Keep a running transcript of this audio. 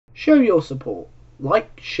Show your support.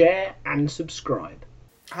 Like, share and subscribe.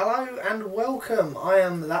 Hello and welcome. I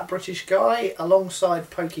am that British guy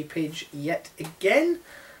alongside Poké Pidge yet again.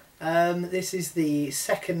 This is the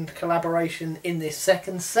second collaboration in this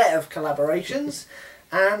second set of collaborations,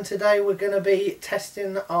 and today we're going to be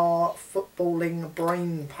testing our footballing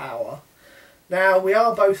brain power. Now, we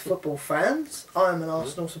are both football fans. I'm an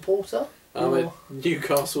Arsenal supporter. I'm a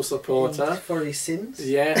Newcastle supporter. For his sins.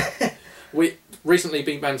 Yeah. We recently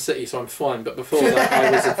beat Man City, so I'm fine, but before that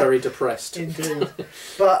I was very depressed. Indeed.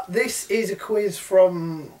 But this is a quiz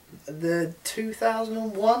from the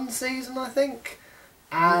 2001 season, I think.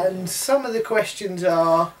 And some of the questions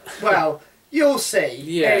are, well, you'll see.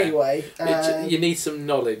 Yeah. Anyway. You need some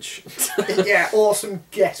knowledge. Yeah, or some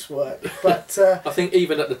guesswork. But I think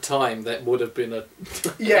even at the time that would have been a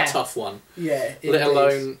tough one. Yeah. Let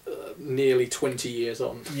alone nearly 20 years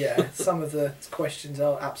on. Yeah, some of the questions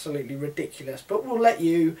are absolutely ridiculous, but we'll let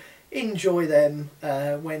you enjoy them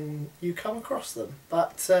when you come across them.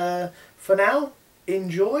 But for now,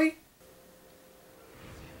 enjoy.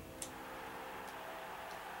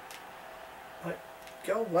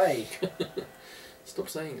 Go away. Stop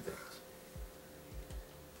saying things.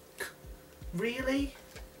 Really?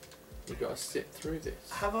 You've got to sit through this.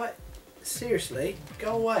 Have I? Seriously?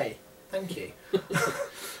 Go away. Thank you.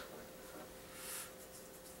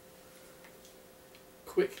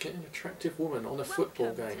 Quick, get an attractive woman on a football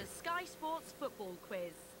game. Welcome to Sky Sports Football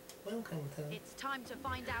Quiz. Welcome to... It's time to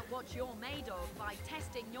find out what you're made of by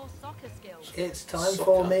testing your soccer skills. It's time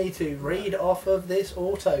for me to read off of this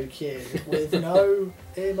auto cue with no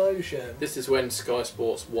emotion. This is when Sky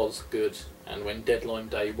Sports was good, and when Deadline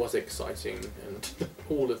Day was exciting, and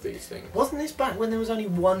all of these things. Wasn't this back when there was only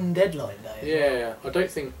one Deadline Day? Yeah, I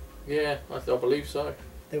don't think... Yeah, I believe so.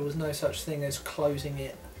 There was no such thing as closing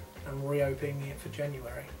it and reopening it for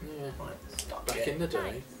January. Yeah. Right, stop Back in the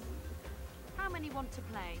day. How many want to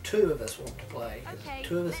play? 2 of us want to play. Okay,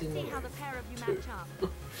 2 of us let's in the see how room. the pair of you match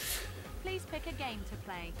up. Please pick a game to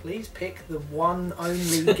play. Please pick the one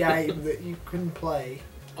only game that you can play.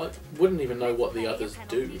 I wouldn't even know what the others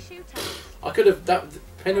do. Shootout. I could have... That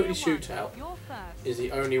penalty Player one, shootout you're first. is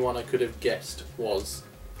the only one I could have guessed was...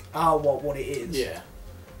 Oh, what it is? Yeah,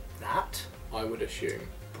 That I would assume.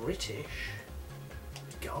 British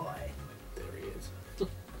guy. There he is.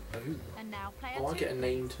 Boom. And now player Oh, I two. get a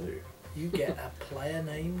name too. You get a player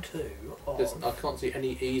name too. I can't see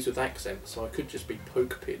any E's with accents, so I could just be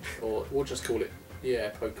Poké Pidge, or we'll just call it,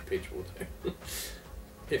 yeah, Poké Pidge will do.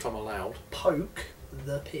 If I'm allowed. Poke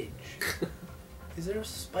the Pidge. Is there a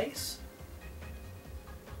space?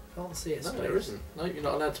 Can't see a No, space. there isn't. No, you're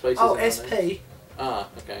not allowed spaces. Oh, in our SP. name. Ah,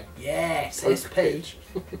 okay. Yes, Poké SP. Pidge.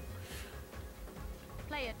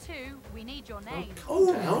 Player two, we need your name.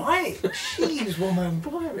 Oh, down. right. Jeez, woman.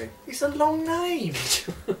 Blimey. It's a long name.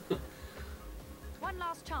 One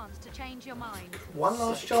last chance to change your mind. One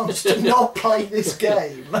last chance to not play this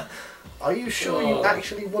game. Are you sure you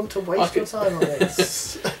actually want to waste your time on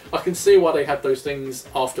this? I can see why they had those things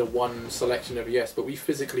after one selection of yes, but we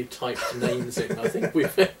physically typed names in. I think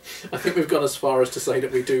we've gone as far as to say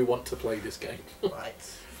that we do want to play this game. Right.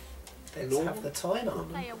 Let's have the timer.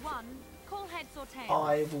 Player one, call heads or tails.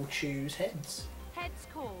 I will choose heads. Heads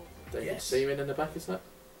called. David Yes. Seaman in the back, is that?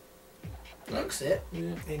 Looks it.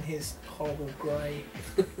 Yeah. In his horrible grey.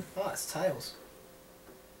 Oh, it's tails.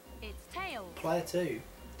 It's tails. Player 2.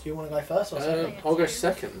 Do you want to go first or second? I'll go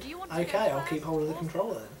second. Do you want to go Okay, I'll first keep hold of the or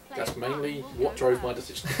controller then. player That's one mainly will what go drove my first?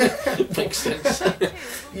 decision. Makes sense. Player two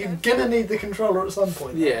will You're go gonna need the controller at some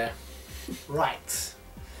point. though. Yeah. Right.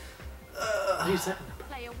 Who's that?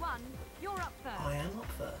 Player one, you're up first. I am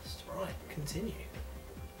up first. Right, continue.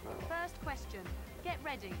 First question. Get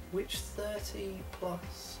ready. Which 30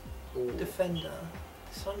 plus Ooh. defender?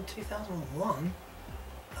 This one 2001?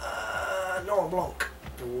 Laurent Blanc.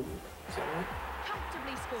 Ooh. Is that right?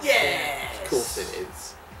 Comfortably scored. Yes! Of course it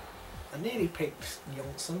is. I nearly picked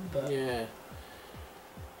Johnson, but Yeah.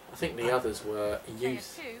 I think the others were Player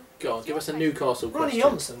youth. two, Go on, it's give your us a question. Newcastle Ronnie question.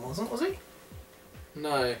 Johnson wasn't, was he?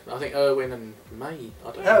 No, I think Irwin and May. I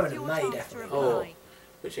don't Here's know. Owen and your May, chance to definitely. reply.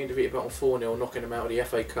 Which team defeated Bolton 4-0, knocking them out of the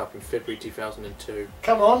FA Cup in February 2002.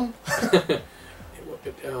 Come on!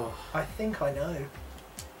 Oh, I think I know.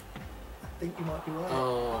 I think you might be right.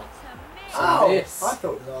 oh, It's a Oh, miss. I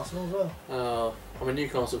thought it was Arsenal as well. oh, I'm a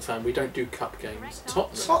Newcastle fan. We don't do cup games. Correct Tottenham.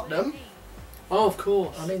 answer. Tottenham? Oh, of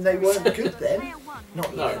course. I mean, they weren't good then. Player one,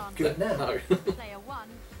 Not No, your good now. No. Player one,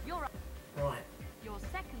 you're up. Right. Your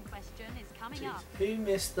second question is coming Jeez. up. Who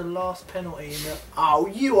missed the last penalty in the... Oh,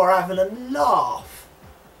 you are having a laugh!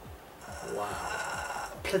 Wow.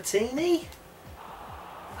 Platini?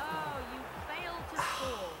 Oh, you failed to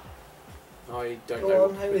score. I don't Go know.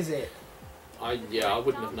 on, who is it? I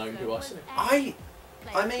wouldn't have known who I said. I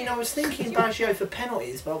mean, I was thinking Baggio for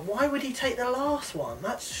penalties, but why would he take the last one?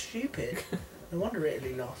 That's stupid. No wonder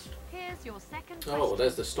Italy lost. Here's your second Oh, well,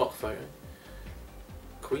 there's the stock photo.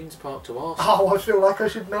 Queen's Park to Arsenal. Oh, I feel like I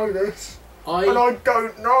should know this. And I I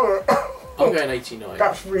don't know it. I'm going 89.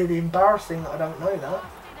 That's really embarrassing that I don't know that.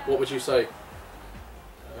 What would you say?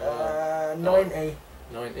 90.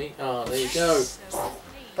 90. Ah, there you go.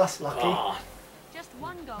 That's lucky. Ah, Just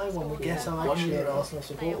one goal. No one would scored. guess I'm actually an Arsenal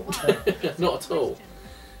Player supporter. one. not at all.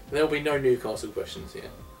 There'll be no Newcastle questions here.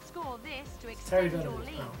 Score this to Terry extend your Donovan.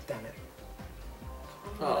 lead. Oh, damn it.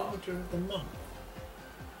 Oh. Manager of the month.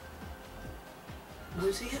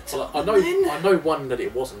 Was he at Well, Tottenham then? I know one that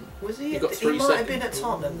it wasn't. Was he? You got He 3 might have been seconds. at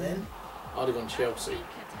Tottenham then. I'd have gone Chelsea. Attempt.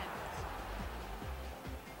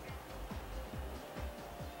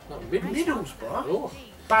 Not Middlesbrough. Middlesbrough? Oh,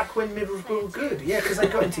 Back when Middlesbrough were good. Yeah, because they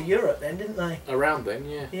got into Europe then, didn't they? around then,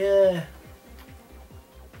 yeah. Yeah.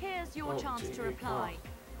 Here's your Oh, chance gee, to reply.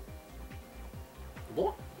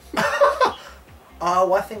 What?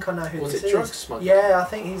 Oh, I think I know who Was this it is. drug smuggling? Yeah, I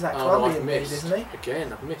think he's that Oh, Colombian I've dude, missed. isn't he?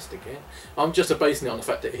 Again, I've missed again. I'm just basing it on the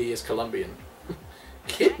fact that he is Colombian.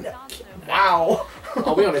 Kidnap. Next answer. Wow.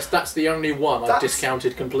 I'll be honest, that's the only one I've That's-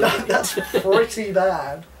 discounted completely. That's pretty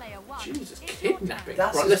bad. Player one. Jesus, It's your kidnapping. turn.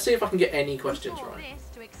 That's Right, a- let's see if I can get any questions Score right. this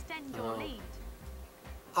to extend your Oh. lead.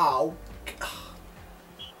 Oh.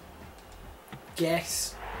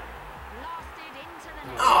 Guess. Blasted into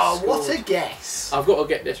the net. Oh, what a scored. guess. I've got to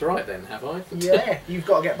get this right then, have I? Yeah, you've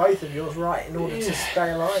got to get both of yours right in order to Yeah.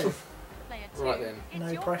 stay alive. Player two. Right then. It's No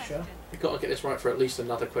your pressure. question. You've got to get this right for at least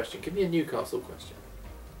another question. Give me a Newcastle question.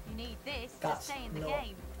 You need this That's to stay in the not-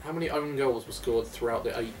 game. How many own goals were scored throughout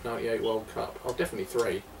the 98 World Cup? Oh, definitely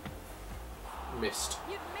 3. Missed.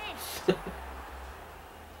 You missed.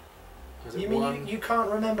 Is it You mean one? you can't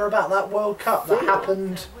remember about that World Cup that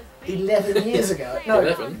happened 11 years ago? No,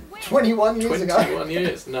 11? 21 years ago. 21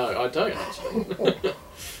 years? No, I don't actually.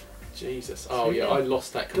 Jesus. Oh yeah, I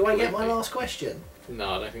lost that Do I completely. get my last question?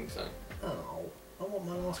 No, I don't think so. Oh, I want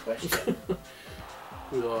my last question.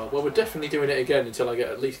 Well, we're definitely doing it again until I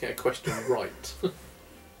at least get a question right.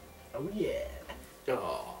 Oh yeah.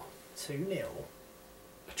 Oh, 2-0.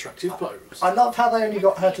 attractive pose. I love how they only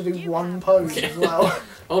got her to do one pose as well.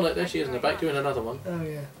 Oh no, there she is in the back doing another one. Oh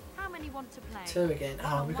yeah. How many want to play? 2 again.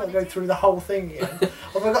 Oh, we've got to go through the whole thing again.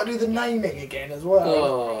 Have I got to do the naming again as well?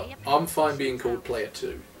 Oh, I'm fine being called player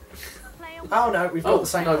 2. Player one. Oh no, we've got Oh, the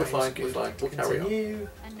same no, we're names. fine, Good. we're fine. We'll carry on. Continue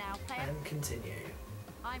And now player. and continue.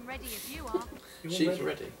 I'm ready if you are. You She's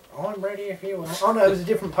ready. I'm ready if you are. Oh no, there's a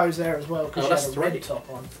different pose there as well because Oh, she that's had a red 3. top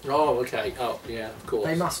on. Oh, okay. Oh, yeah, of course.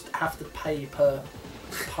 They must have to pay per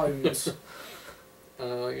pose.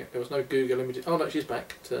 Yeah, there was no Google images. Oh no, she's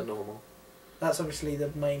back to normal. That's obviously the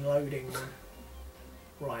main loading one.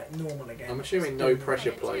 Right, normal again. I'm assuming no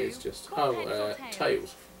pressure play is just. Oh,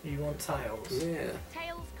 tails. You want tails? Yeah.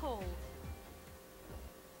 Tails called.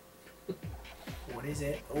 What is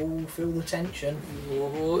it? Oh, feel the tension.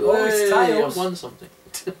 Oh, it's hey, tails. I've won something.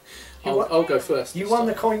 won- I'll go first. You this won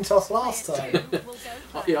the time. coin toss last Player time. two will go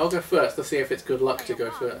Oh, first. yeah, I'll go first to see if it's good luck to Player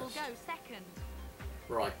go one will first. go second.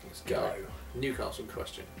 Right, let's go. Newcastle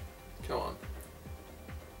question. Come on.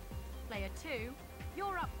 Player two,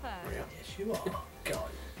 you're up first. Hurry up. Yes, you are. Go.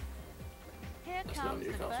 Here That's not comes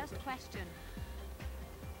the Newcastle first question.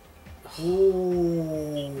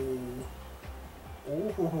 Ooh.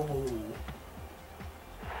 Ooh.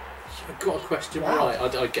 I got a question Wow.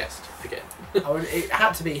 right. I guessed again. It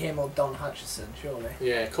had to be him or Don Hutchison, surely.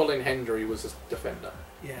 Yeah, Colin Hendry was a defender,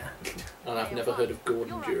 Yeah. and I've never heard of Gordon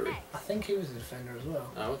You're up Jury. next. I think he was a defender as well.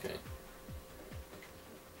 Oh, okay.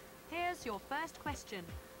 Here's your first question.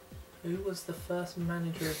 Who was the first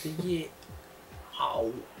manager of the year?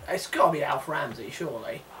 Oh, it's got to be Alf Ramsey,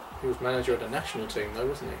 surely. He was manager of the national team, though,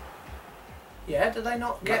 wasn't he? Yeah, did they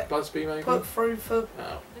not Matt get Busby, maybe. put through for...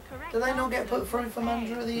 Oh. The correct Did they not get answer put through was for A.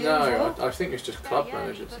 manager of the year as No, well? I think it's just Very club early,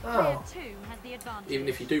 managers. but Oh. player two has the advantage. Even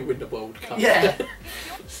if you do win the World Cup, Yeah.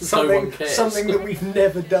 no one cares. something that we've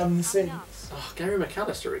never done since. Oh, Gary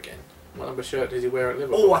McAllister again. What number shirt does he wear at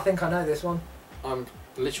Liverpool? Oh, I think I know this one. I'm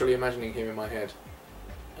literally imagining him in my head.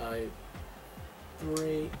 3,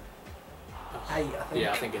 8, I think.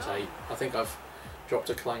 Yeah, I think it's 8. I think I've dropped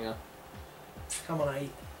a clanger. Come on,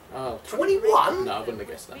 8. Oh, 21? no, I wouldn't have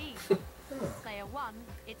guessed that. Oh. Player one,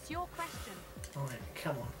 it's your question. Alright,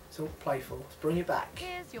 come on. It's all playful. Let's bring it back.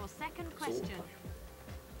 Here's your second It's all question. playful.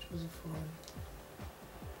 Which was a foreign?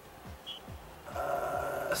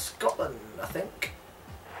 Scotland, I think.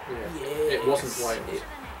 Yeah. Yes. It wasn't Wales. To the net.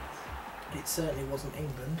 It certainly wasn't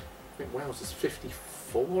England. I think Wales is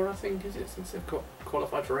 54, I think, is it, since they've got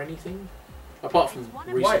qualified for anything? Apart from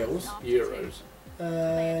recent Wales. Euros.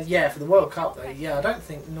 Yeah, for the World Cup though. Yeah, I don't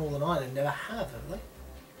think Northern Ireland ever have they?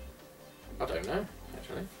 I don't know,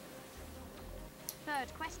 actually.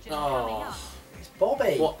 Third question coming Oh, up. It's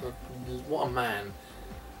Bobby. what a man.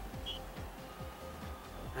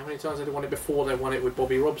 How many times did they won it before they won it with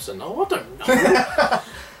Bobby Robson? Oh, I don't know.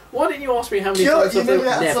 Why didn't you ask me how many Sure, times you have they knew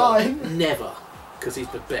that Never. sign. Never. Because he's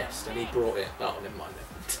the best and he brought it. Oh, never mind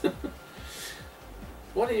then.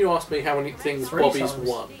 Why didn't you ask me how many things 3 Bobby's times.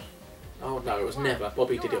 won? Oh no, it was never.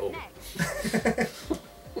 Bobby did it You're all. up next.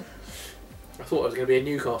 I thought it was going to be a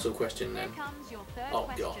Newcastle question Here then. comes your third Oh,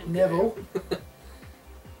 question. God. Neville.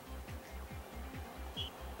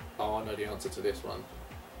 Oh, I know the answer to this one.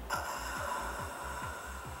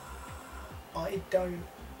 I don't.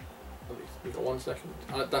 At least we got 1 second.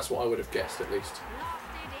 That's what I would have guessed at least.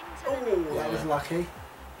 Blasted into the Oh, that was lucky.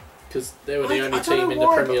 Because they were the I only don't team know in the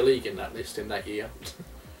why, Premier League in that list in that year.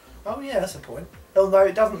 Oh yeah, that's a point. Although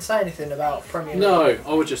it doesn't say anything about Premier League. No,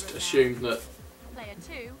 I would just assume that. player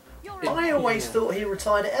 2. You're It- up. I always Yeah. thought he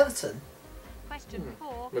retired at Everton. Question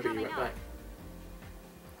 4 Maybe he coming went up. back.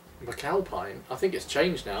 McAlpine. I think it's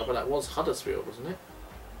changed now, but that was Huddersfield, wasn't it?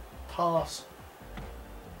 Pass.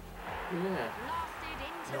 Yeah. Blasted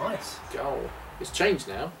into the Nice. Goal. It's changed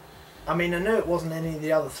now. I mean, I knew it wasn't any of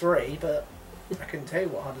the other 3, but I couldn't tell you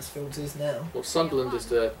what Huddersfield's is now. Well, Sunderland is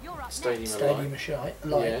the You're up stadium next. of Stadium light. of shite.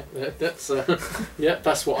 Like, Yeah, that's yeah,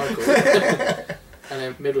 that's what I call it. And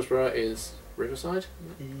then Middlesbrough is Riverside.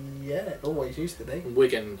 yeah, it always used to be.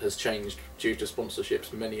 Wigan has changed due to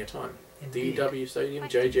sponsorships many a time. Indeed. DW Stadium,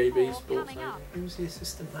 Question JJB 4 Sports coming Stadium. up. Who's the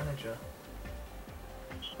assistant manager?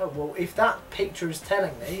 Oh well, if that picture is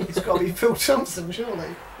telling me, it's got to be Phil Johnson,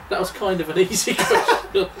 surely. That was kind of an easy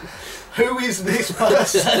question. Who is this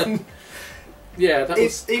person? Yeah, that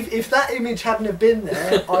was. If that image hadn't have been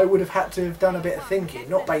there, I would have had to have done a bit of thinking,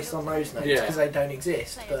 not based on those notes Yeah. because they don't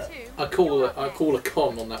exist. Player But 2. I call You're a up I next. call a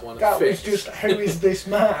con on that one. that was Fish. just who is this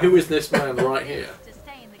man? Who is this man right here? To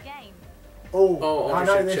stay in the game. Oh, Oh, I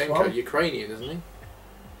know this Shevchenko, one. Ukrainian, isn't he?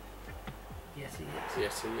 Yes, he is.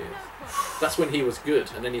 Yes, he No is. problem. That's when he was good,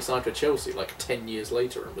 and then he signed for Chelsea like 10 years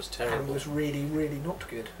later and was And terrible. was really, really not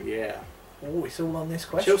good. Yeah. Oh, it's all on this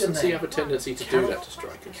question. Chelsea then. have a tendency to Can do I- that to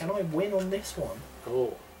strikers. Can I win on this one?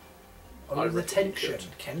 Oh, I Oh, the reckon you tension.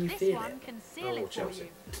 could. Can you This feel one it? can seal Oh, it for Chelsea. you.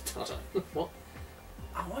 I don't know. What?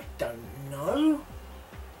 Oh, I don't know.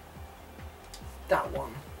 That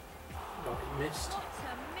one. Oh, he missed. What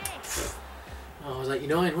a miss. Oh, it was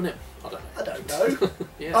 89, wasn't it? I don't know. I don't know.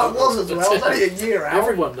 Yeah, Oh, it was as well. It's only a year out.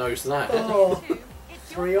 Everyone knows that. Oh, 2.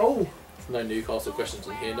 It's 3 your all. turn. No Newcastle questions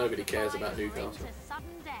in here. Nobody cares about Into Newcastle. sudden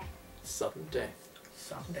death. Sudden death.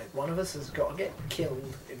 Sudden death. One of us has got to get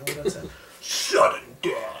killed in order to. Sudden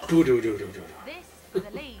death. Do do do do do. This for the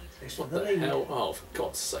lead. This What for the the lead. hell? Oh, for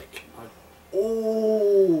God's sake!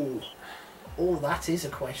 Oh. Oh, that is a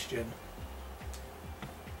question.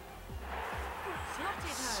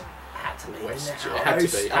 Slotted home. Had to be. West, now. it had to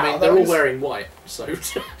Those- be. out I mean, of they're all those- wearing white, so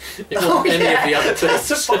it Oh, wasn't any of the yeah. other That's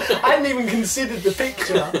teams. a fun- I hadn't even considered the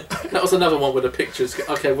picture. That was another one with the pictures.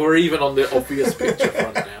 Okay, we're even on the obvious picture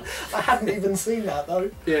front now. I hadn't even seen that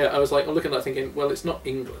though. Yeah, I was like, I'm looking at that thinking, well, it's not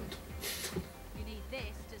England. You need this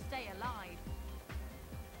to stay alive.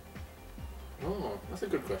 Oh, that's a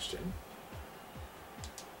good question.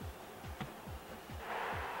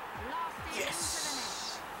 Blasted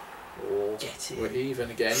Yes. Oh, Get we're in.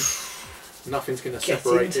 even again. Nothing's going to Getting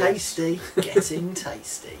separate this. tasty. Getting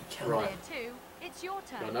tasty. Come Right. on. Player 2. It's your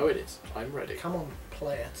turn. I know it is. I'm ready. Come on,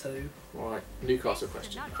 player 2. Right, Newcastle This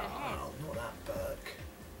is question. a nudge ahead. Oh, not that Burke.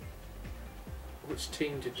 Which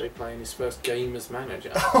team did they play in his first game as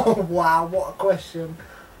manager? Oh wow, what a question.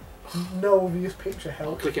 No obvious picture I'm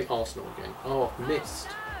help. clicking Arsenal again. Oh, missed.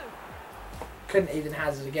 No. Couldn't even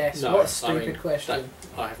hazard a guess. No, What a I stupid mean, question.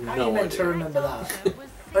 I have How are no you meant to idea. remember that? Answer was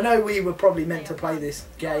I know C. we were probably meant to play this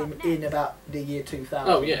game in about the year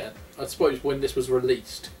 2000. Oh yeah, I suppose when this was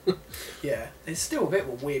released. Yeah. It's still a bit of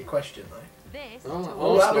a weird question though. This Oh, to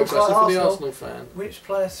Oh, that Arsenal looks question like for the Arsenal. Arsenal fan. Which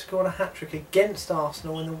player scored a hat-trick against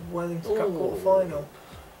Arsenal in the Wellington Cup Ooh. quarter-final?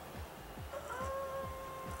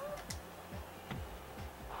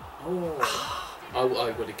 Oh,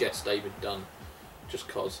 I would have guessed David Dunn, just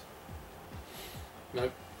cause.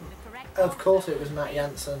 Nope. the correct Of course answer it was Matt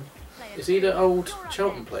Jansen. Player Is he the 2, old you're up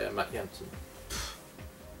Charlton next. player, Matt Jansen?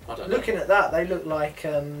 I don't know. Looking at that, they look like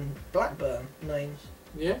Blackburn names.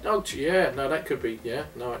 Yeah. Oh, yeah. No, that could be. Yeah.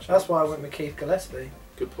 No, actually. That's why I went with Keith Gillespie.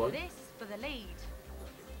 Good point. This for the lead.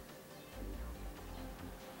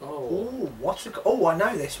 Oh. Oh, what's a... Oh, I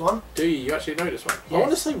know this one. Do you? You actually know this one? I Yes. want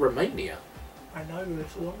to say Romania. I know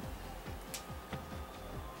this one.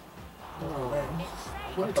 Oh. Then. It's safe.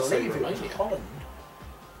 couldn't to say believe it was Romania. Holland.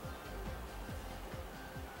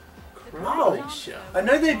 Croatia. I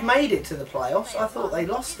know they'd made it to the playoffs. I thought they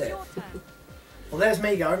lost it. Well, there's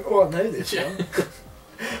me going, oh, I know this Yeah. one.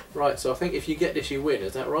 Right, so I think if you get this, you win.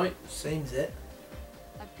 Is that right? Seems it.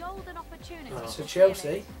 A golden opportunity. Oh. So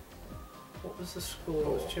Chelsea. What was the score?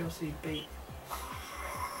 Oh. Was Chelsea beat?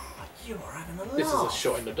 You are having a laugh. This is a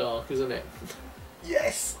shot in the dark, isn't it?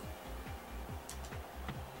 Yes.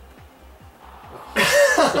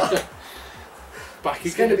 Back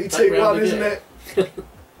It's again. going to be back 2-1, round isn't again. it?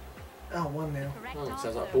 Oh, 1-0. Correct Oh, it sounds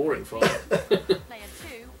answer. like boring fun. Player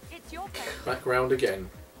 2, it's your turn. Back round again.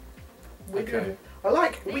 We Okay.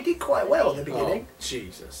 did. We did quite well at the beginning. Oh,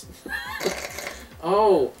 Jesus.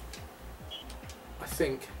 Oh, I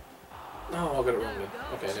think. No, I got it wrong then.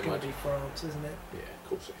 Okay, It's never going mind. to be France, isn't it? Yeah, of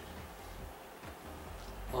course it is.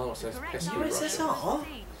 Oh, it says Correct pesky answer. USSR? Russia.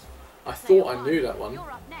 Proceed. I Player thought I knew that one.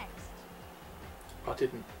 You're up next. I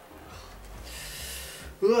didn't.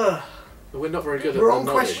 Ugh. We're not very good at We're our on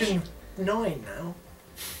knowledge. question 9 now.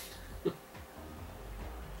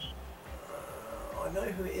 I know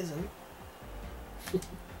who it isn't. That's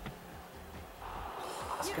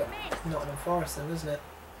You got missed. Nottingham Forest then, isn't it?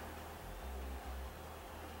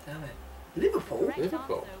 Damn it. Liverpool? Correct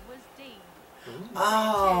Liverpool. answer was D.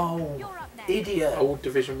 Oh, You're up next. idiot. Old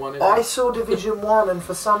Division 1 is I it? saw Division 1 and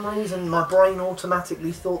for some reason my brain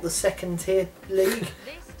automatically thought the second tier league.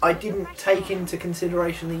 This I to the didn't pressure take line. into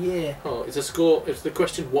consideration the year. Oh, it's a score. It's the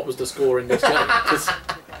question. What was the score in this game? 'Cause-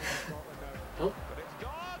 oh, But it's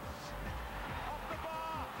gone. Off the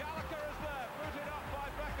bar. Gallagher is there. Booted up by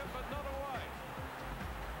Beckham, but not away.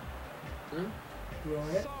 hmm?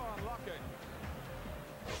 Right. So unlucky.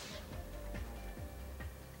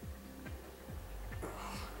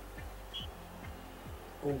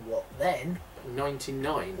 Oh, what then?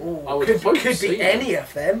 99. Oh, I would could hope be Seaman. any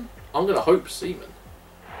of them. I'm going to hope Seaman.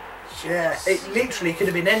 Yeah, it literally could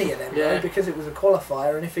have been any of them, Yeah. though, because it was a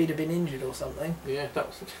qualifier and if he'd have been injured or something. Yeah, that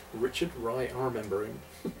was Richard Wright. I remember him.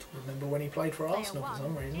 Remember when he played for Player Arsenal for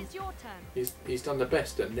some 1, reason? it's your turn. He's done the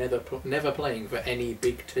best at never playing for any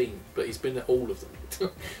big team, but he's been at all of them. You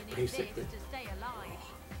need Basically. this to stay alive.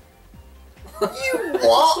 You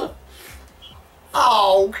what?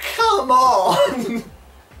 Oh, come on!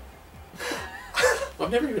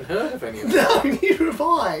 I've never even heard of any of them. No, neither have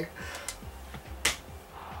I.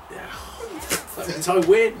 That means I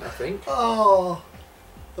win, I think. Oh.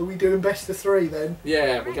 Are we doing best of 3 then?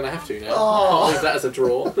 Yeah, we're going to have to now. Oh. Can't leave that as a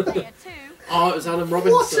draw. Player 2, Oh, it was Alan What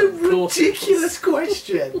Robinson. a Of course it was. ridiculous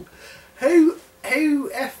question! Who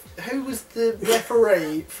was the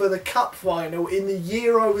referee for the cup final in the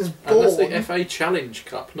year I was And that's born? the FA Challenge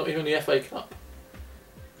Cup, not even the FA Cup.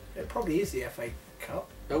 It probably is the FA Cup.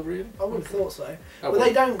 Oh, really? I would have thought so. Oh, But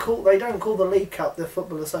they don't call the League Cup the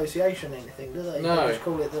Football Association anything, do they? No. They just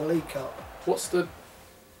call it the League Cup. What's the...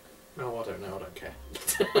 Oh, I don't know. I don't care.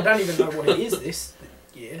 I don't even know what it is this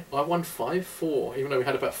year. I won 5-4, even though we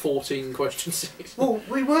had about 14 questions. Well,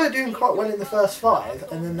 we were doing quite well in the first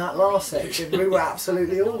 5, and then that last section we were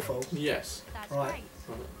absolutely awful. Yes. that's Right.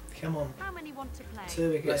 great. Come on, How many want to play?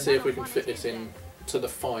 2 again. Let's see if we can fit this in to the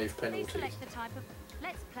 5 Please penalties. select the type of.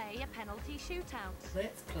 Let's play a penalty shootout.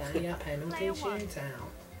 Let's play a penalty Player 1. shootout.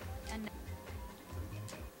 And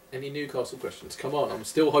Any Newcastle questions? Come on, I'm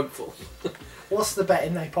still hopeful. What's the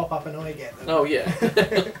betting they pop up and I get them? Oh, yeah.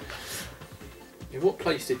 In what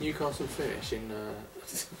place did Newcastle finish in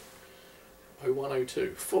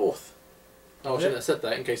 01-02? 4th. Oh, I shouldn't have said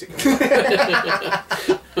that in case it comes up.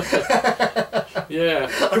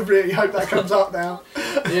 Yeah, I really hope that comes up now.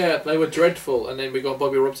 yeah, they were dreadful, and then we got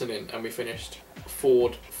Bobby Robson in, and we finished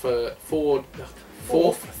fourth, third,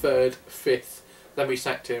 fifth. Then we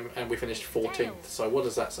sacked him, and we finished 14th. So what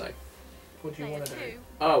does that say? What do you player want to 2. do?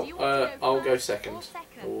 Oh, Do you want to go I'll go first second. or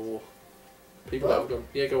second? Or people that have gone.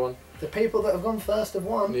 Yeah, go on. The people that have gone first have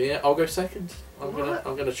won. Yeah, I'll go second. I'm Right.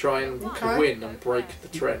 gonna try and Okay. win and break the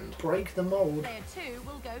trend. Break the mould. Player 2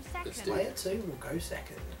 will go Let's second. do Player 2 will go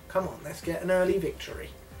second. Come on, let's get an early victory.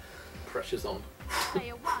 Pressure's on.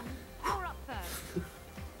 Player 1, you're up first.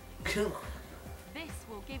 Come on. This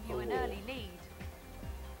will give you an Oh. early lead.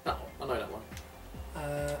 That one. I know that one.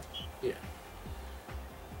 Yeah.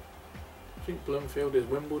 I think Bloomfield is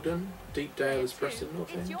Wimbledon. Deepdale is Player 2, Preston North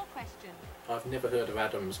it's End. your question. I've never heard of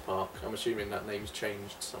Adams Park. I'm assuming that name's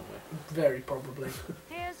changed somewhere. Very probably.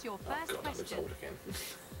 Here's your Oh first god, that looks question. old again.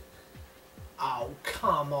 Oh,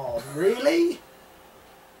 come on, really?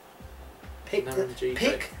 Pick No, the GJ.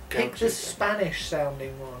 pick Go the GJ. Spanish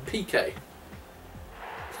sounding one. PK.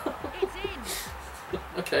 It's in.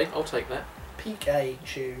 Okay, I'll take that.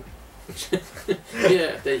 Pikachu.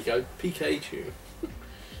 Yeah, there you go. PK tune.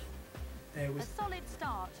 There A was solid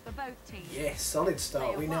start for both teams. yes, solid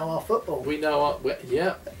start. We know our football. We know our...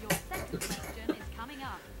 Yeah. Your second question is coming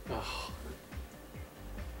up. Oh.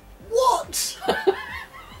 What?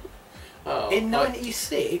 Oh, In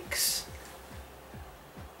 '96,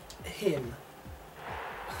 him.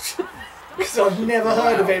 Because I've never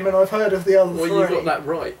heard of him, and I've heard of the other Well, three. you got that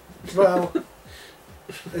right. Well,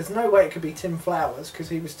 there's no way it could be Tim Flowers because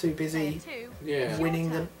he was too busy Player 2. Yeah.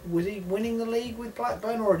 winning the. Was he winning the league with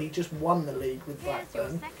Blackburn, or had he just won the league with Here's your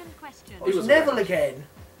Blackburn? second question. It was was Neville around. again.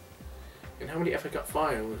 In how many FA Cup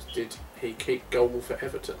finals did he keep goal for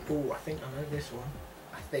Everton? Oh, I think I know this one.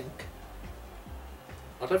 I think.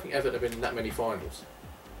 I don't think Everton have been in that many finals.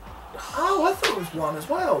 Oh, I thought it was one as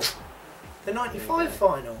well. The '95 Okay.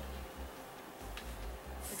 final.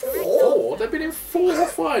 Four? They've been in 4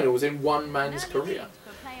 finals in one man's No career. leads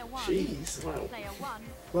for player 1. Jeez. Wow. Player 1.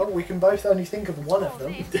 Well, we can both only think of one of Or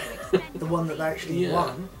them. this to extend The your one that they lead. actually Yeah.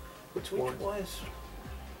 won. Which Which one? was.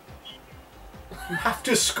 You have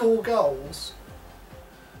to score goals.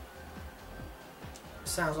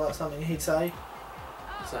 Sounds like something he'd say.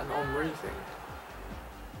 Is that an Henri thing?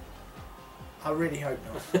 I really hope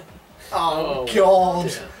not. Oh, Oh, God!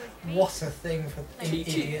 dear. What a thing for an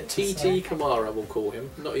idiot to say. TT Kamara, we'll call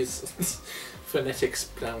him. Not his phonetic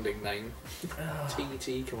sounding name. Ah,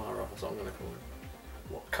 TT Kamara, that's what I'm going to call him.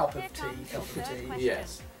 what cup Here of tea, comes cup the of third tea. question.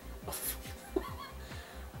 Yes.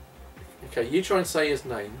 Okay, you try and say his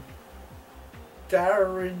name.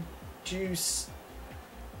 Darren Juice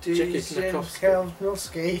Czechoslovakia.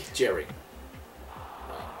 Duzhenkovsky. Jerry.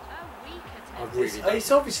 A weak I attempt. really don't.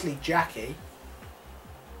 It's obviously Jackie.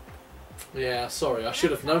 Yeah, sorry, I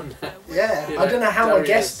should have known that. Yeah, You I don't know how I Darius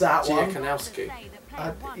guessed that one. Giakanowski.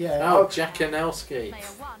 Yeah, Oh, Jakanowski.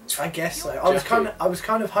 I guess so. I was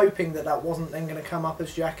kind of hoping that wasn't then going to come up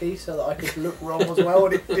as Jackie, so that I could look wrong as well,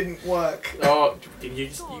 and it didn't work. Oh, you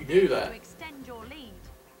knew that. Extend your lead.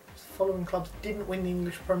 Following clubs didn't win the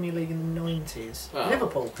English Premier League in the '90s. Oh,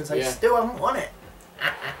 Liverpool, because they yeah. still haven't won it.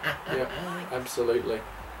 Yeah, absolutely.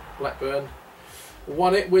 Blackburn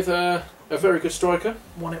won it with a very good striker.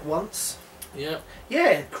 Won it once. Yeah.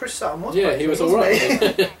 Yeah, Chris Sutton was. Yeah, quite he was good, wasn't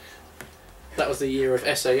alright. he? That was the year of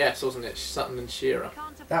SAS, wasn't it? Sutton and Shearer.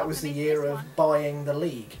 Can't afford That was to the miss year this of one. buying the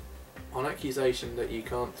league. On accusation that you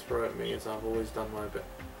can't throw at me, as I've always done my bit.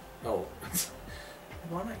 Oh,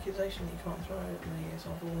 One accusation that you can't throw at me is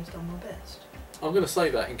I've always done my best. I'm going to say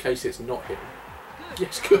that in case it's not him.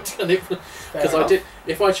 Yes, good. Because Fair I enough. did.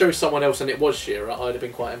 If I chose someone else and it was Shearer, I'd have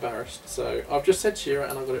been quite embarrassed. So I've just said Shearer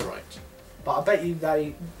and I got it right. But I bet you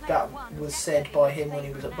that was said by him when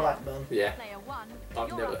he was at Blackburn. Yeah, Player 1. I've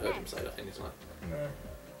You're never up heard him next. say that any time. No.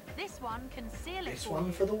 This one can seal it This for one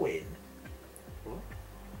you. for the win.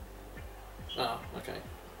 Ah, okay.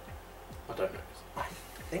 I don't know. I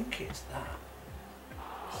think it's that.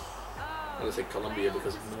 I just think Colombia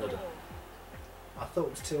because of murder. I thought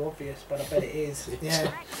it was too obvious, but I bet it is. Yeah.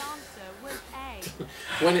 Correct answer was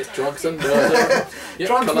A. When it's drugs and murder. Yep,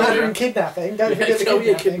 Drugs, murder Colombia. and kidnapping. Don't forget the Oh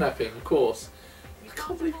yeah, kidnapping. kidnapping, of course. You I can't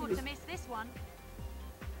can't believe afford he was- to miss this one.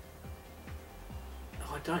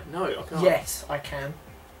 Oh, I don't know. I can't. Yes, I can.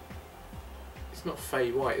 It's not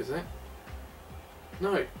Faye White, is it?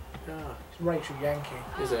 No. Ah, It's Rachel Yankee.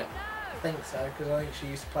 is it? I think so, because I think she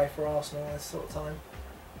used to play for Arsenal this sort of time.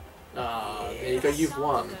 Ah, there you go. You've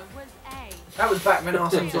won. Answer was A. That was back when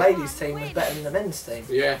Arsenal's ladies team was better than the men's team.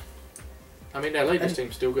 Yeah. I mean, their ladies And-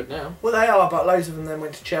 team's still good now. Well, they are, but loads of them then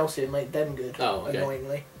went to Chelsea and made them good, Oh, okay.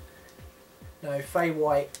 annoyingly. No, Faye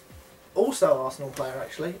White, also Arsenal player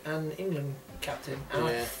actually, and England captain. And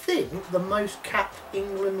I Yeah. think the most capped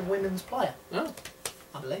England women's player, Oh,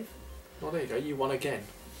 I believe. well, there you go. You won again.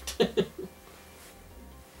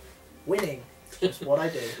 Winning. Just what I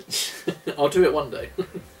do. I'll do it one day.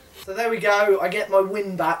 So there we go. I get my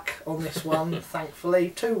win back on this one,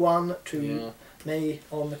 thankfully. 2-1 to Yeah. me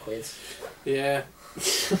on the quiz. Yeah.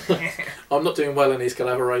 I'm not doing well in these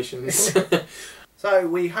collaborations. So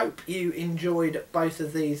we hope you enjoyed both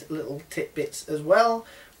of these little tidbits as well.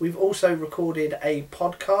 We've also recorded a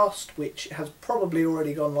podcast which has probably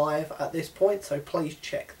already gone live at this point, so please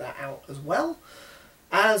check that out as well.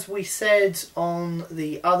 As we said on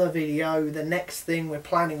the other video, the next thing we're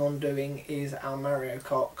planning on doing is our Mario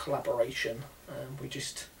Kart collaboration. We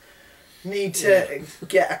just need to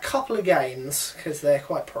get a couple of games because they're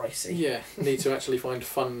quite pricey. Yeah, need to actually find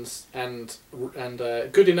funds and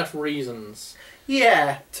good enough reasons.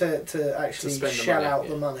 Yeah, to actually spend the shell money, out yeah.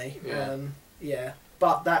 the money. Yeah. Yeah,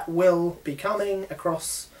 but that will be coming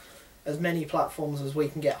across as many platforms as we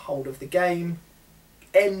can get hold of the game,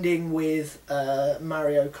 ending with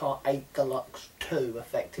Mario Kart 8 Deluxe 2,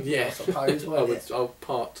 effectively, Yeah, I suppose, won't it?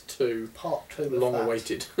 part 2, Part 2 of long that.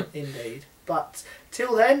 awaited. Indeed. But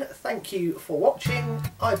till then, thank you for watching.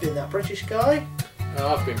 I've been That British Guy.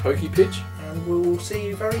 I've been Poké Pidge. And we will see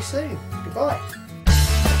you very soon. Goodbye.